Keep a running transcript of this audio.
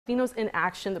Latinos in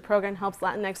Action. The program helps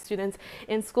Latinx students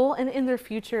in school and in their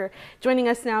future. Joining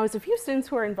us now is a few students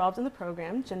who are involved in the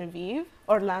program: Genevieve,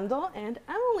 Orlando, and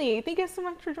Emily. Thank you so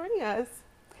much for joining us.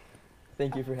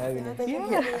 Thank you for having us.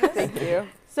 Thank you.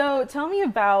 So tell me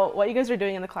about what you guys are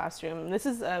doing in the classroom. This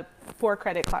is a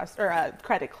 4-credit class, or a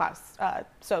credit class.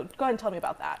 So go ahead and tell me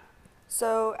about that.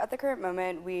 So at the current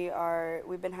moment,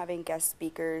 we've been having guest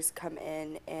speakers come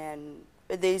in, and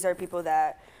these are people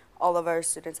that all of our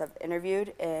students have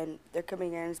interviewed, and they're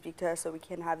coming in and speak to us so we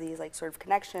can have these like sort of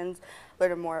connections,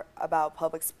 learn more about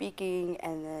public speaking,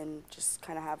 and then just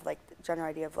kind of have like the general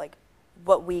idea of like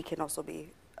what we can also be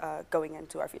going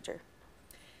into our future.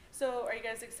 So are you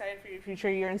guys excited for your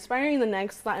future? You're inspiring the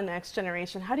next Latinx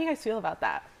generation. How do you guys feel about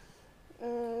that?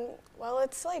 Well,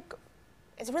 it's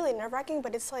really nerve-wracking,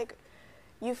 but it's like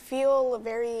you feel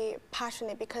very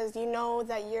passionate because you know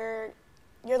that you're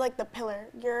like the pillar.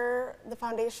 You're the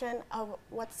foundation of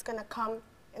what's gonna come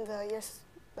in the years,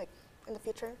 like in the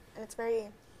future, and it's very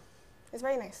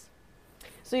nice.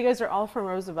 So you guys are all from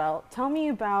Roosevelt. Tell me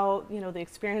about, the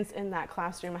experience in that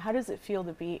classroom. How does it feel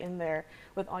to be in there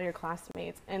with all your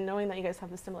classmates and knowing that you guys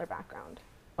have a similar background?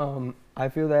 I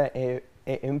feel that it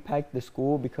impacted the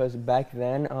school because back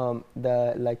then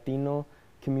the Latino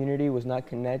community was not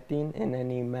connecting in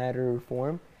any matter or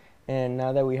form, and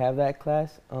now that we have that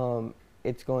class,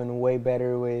 it's going way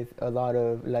better with a lot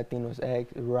of Latinos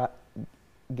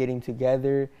getting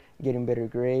together, getting better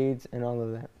grades, and all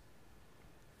of that.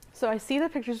 So I see the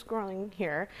pictures scrolling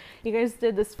here. You guys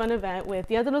did this fun event with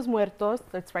Dia de los Muertos,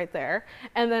 that's right there,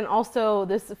 and then also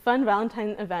this fun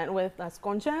Valentine event with Las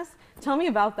Conchas. Tell me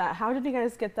about that. How did you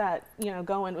guys get that,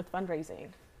 going with fundraising?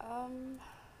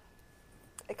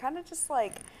 It kind of just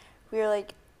like, we were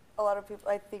like, a lot of people,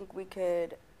 I think we can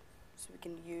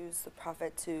use the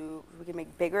profit we can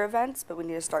make bigger events, but we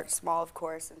need to start small, of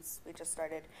course, since we just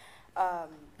started.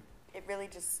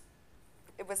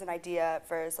 It was an idea at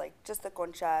first, like just the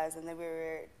conchas, and then we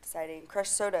were deciding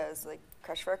crushed sodas, like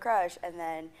crush for a crush, and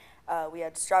then we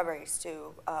had strawberries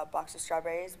too, a box of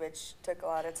strawberries, which took a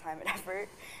lot of time and effort.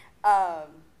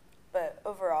 But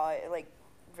overall, it like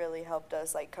really helped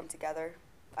us like come together,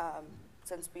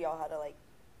 since we all had to like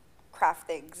craft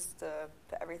things to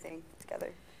put everything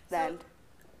together. Then.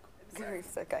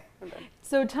 It's okay, I'm done.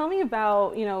 So tell me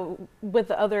about, with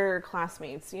the other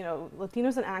classmates,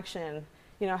 Latinos in Action,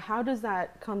 how does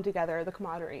that come together, the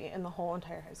camaraderie in the whole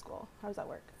entire high school? How does that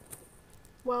work?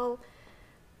 Well,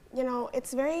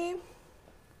 it's you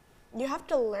have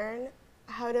to learn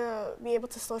how to be able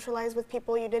to socialize with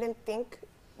people you didn't think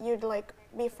you'd like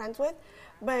be friends with,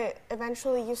 but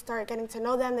eventually you start getting to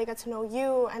know them, they get to know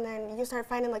you, and then you start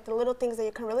finding like the little things that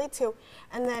you can relate to.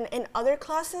 And then in other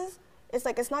classes,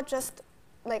 it's not just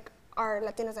like our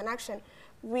Latinos in Action.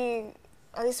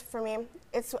 At least for me,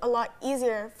 it's a lot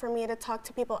easier for me to talk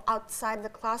to people outside the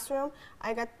classroom.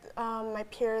 I got my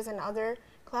peers in other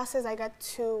classes, I got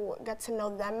to know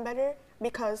them better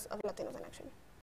because of Latinos in Action.